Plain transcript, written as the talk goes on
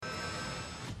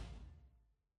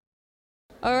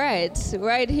All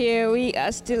right here we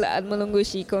are still at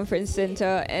Mulungushi Conference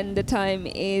Center, and the time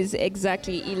is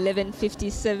exactly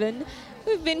 11:57.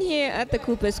 We've been here at the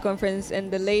Coopers Conference,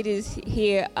 and the ladies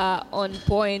here are on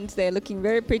point. They're looking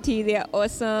very pretty. They're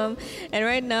awesome. And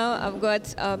right now, I've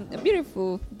got a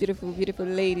beautiful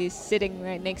lady sitting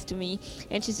right next to me,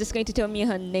 and she's just going to tell me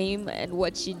her name and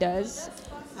what she does.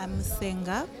 I'm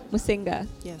Musenga. Musenga.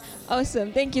 Yes.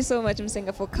 Awesome. Thank you so much,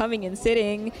 Musenga, for coming and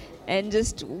sitting. And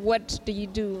just what do you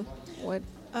do? What?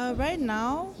 Right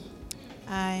now,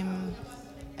 I'm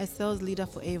a sales leader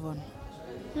for Avon.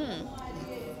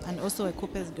 And also a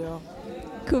Coopers girl.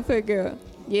 Cooper girl.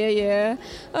 Yeah.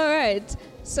 All right.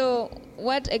 So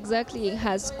what exactly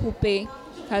has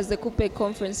the Coupe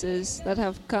conferences that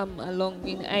have come along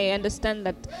in? I understand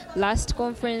that last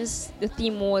conference the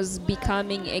theme was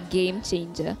becoming a game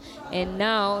changer, and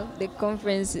now the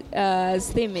conference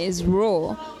theme is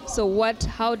raw. So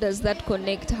how does that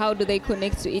connect? How do they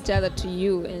connect to each other, to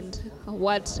you, and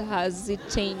what has it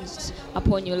changed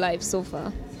upon your life so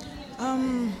far?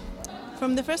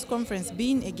 From the first conference,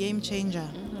 being a game changer,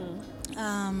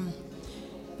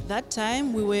 that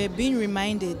time we were being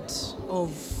reminded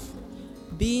of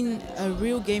being a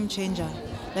real game changer.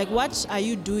 Like, what are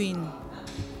you doing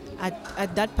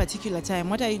at that particular time?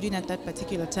 What are you doing at that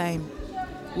particular time?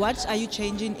 What are you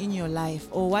changing in your life?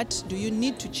 Or what do you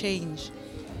need to change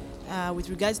with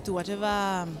regards to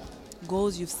whatever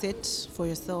goals you've set for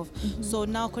yourself? So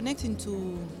now connecting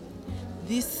to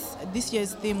this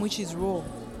year's theme, which is raw.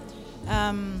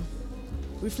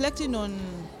 Reflecting on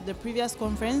the previous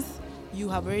conference, you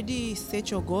have already set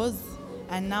your goals,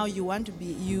 and now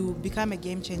you become a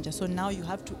game changer. So now you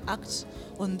have to act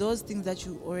on those things that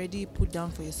you already put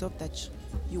down for yourself that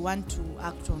you want to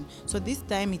act on. So this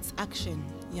time it's action.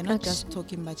 You're not just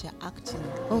talking, but you're acting.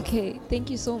 Okay, thank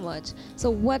you so much. So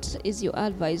what is your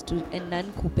advice to a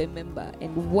non-Coupe member,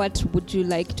 and what would you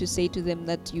like to say to them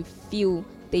that you feel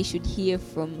they should hear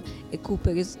from a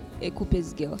Coopers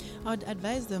girl? I would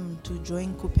advise them to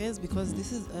join Coopers because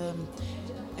this is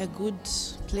a good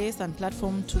place and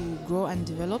platform to grow and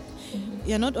develop.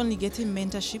 You're not only getting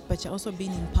mentorship, but you're also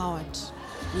being empowered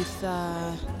with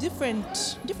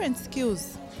different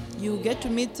skills. You get to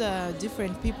meet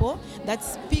different people that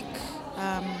speak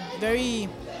very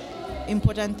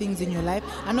important things in your life,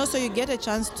 and also you get a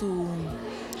chance to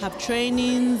have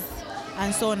trainings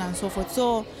and so on and so forth.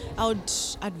 So I would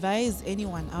advise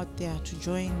anyone out there to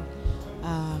join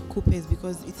Coopers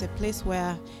because it's a place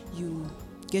where you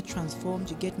get transformed,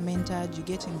 you get mentored, you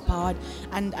get empowered.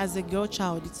 And as a girl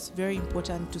child, it's very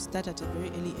important to start at a very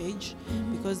early age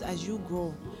because as you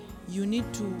grow, you need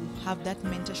to have that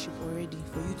mentorship already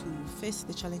for you to face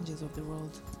the challenges of the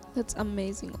world. That's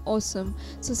amazing. Awesome.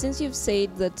 So since you've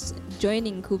said that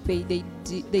joining Coupe, they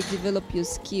develop your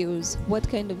skills, what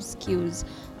kind of skills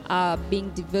are being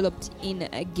developed in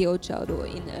a girl child or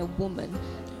in a woman?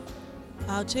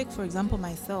 I'll take, for example,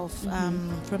 myself.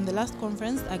 From the last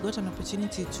conference, I got an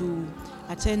opportunity to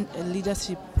attend a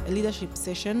leadership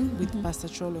session with Pastor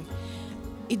Cholo.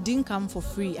 It didn't come for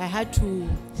free. I had to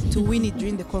win it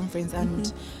during the conference,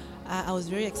 and I was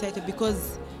very excited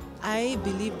because I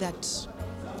believe that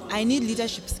I need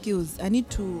leadership skills.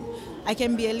 I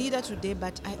can be a leader today,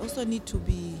 but I also need to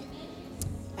be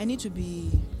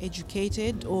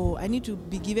educated, or I need to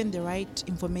be given the right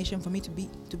information for me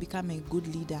to become a good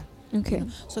leader. Okay.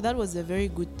 So that was a very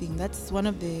good thing. That's one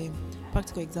of the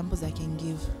practical examples I can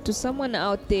give. To someone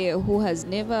out there who has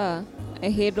never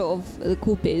heard of the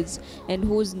Coopers and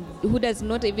who does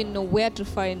not even know where to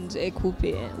find a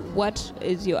Coupe, what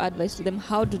is your advice to them?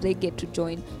 How do they get to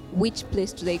join? Which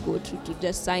place do they go to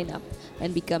just sign up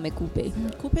and become a Coupe?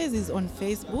 Coopers is on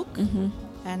Facebook,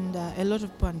 and a lot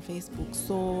of people on Facebook.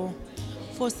 So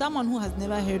for someone who has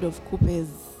never heard of Coopers,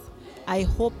 I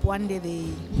hope one day they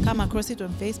come across it on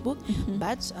Facebook.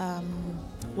 But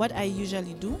what I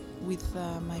usually do with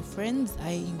my friends, I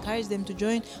encourage them to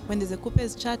join when there's a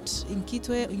Coopers chat in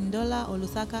Kitwe, in Ndola or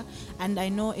Lusaka, and I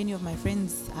know any of my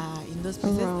friends are in those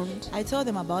places. Around. I tell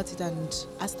them about it and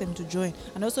ask them to join,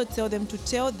 and also tell them to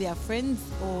tell their friends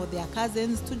or their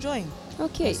cousins to join.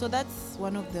 Okay. So that's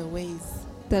one of the ways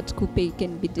that Coupe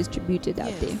can be distributed out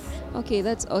Yes. there. Okay,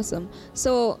 that's awesome.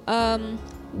 So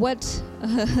what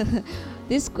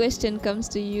this question comes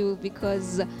to you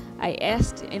because I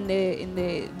asked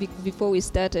before we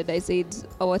started. I said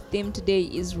our theme today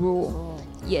is raw.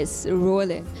 Yes,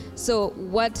 rolling. So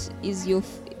what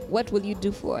will you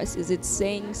do for us? Is it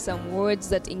saying some words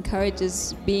that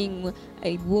encourages being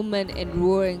a woman and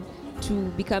roaring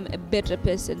to become a better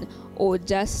person, or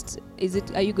just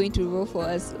are you going to roar for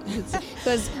us?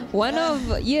 Because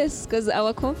because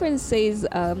our conference says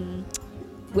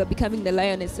we're becoming the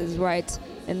lionesses, right?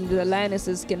 And the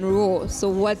lionesses can roar. So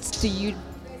what do you,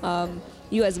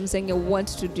 you as Msenge, want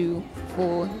to do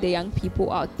for the young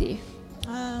people out there?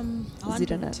 I'm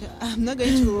not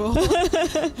going to roar,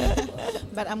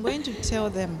 but I'm going to tell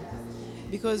them,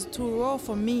 because to roar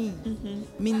for me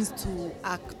means to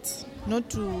act, not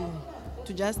to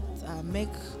just make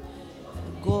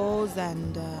goals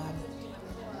and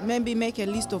maybe make a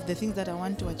list of the things that I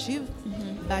want to achieve,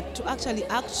 but to actually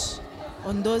act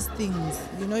on those things.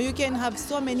 You know, you can have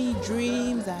so many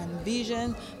dreams and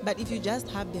visions, but if you just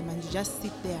have them and you just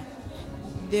sit there,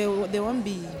 they won't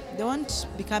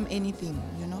become anything.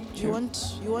 You know, Sure.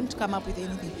 you won't come up with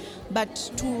anything. But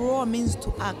to roar means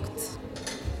to act.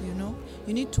 You know,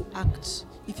 you need to act.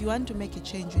 If you want to make a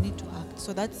change, you need to act.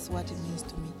 So that's what it means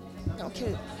to me.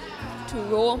 Okay. To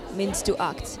roar means to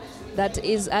act. That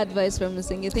is advice from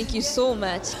Msenge. Thank you so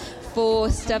much for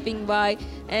stopping by,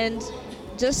 and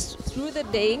just through the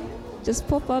day, just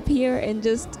pop up here and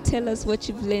just tell us what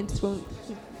you've learned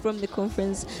from the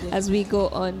conference as we go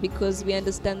on, because we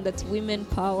understand that women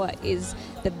power is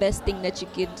the best thing that you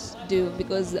could do,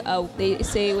 because they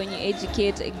say when you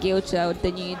educate a girl child,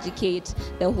 then you educate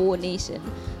the whole nation.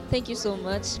 Thank you so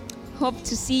much. Hope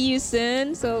to see you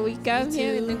soon. So we come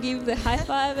here and give the high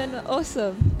five, and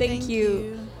awesome. Thank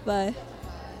you. Bye.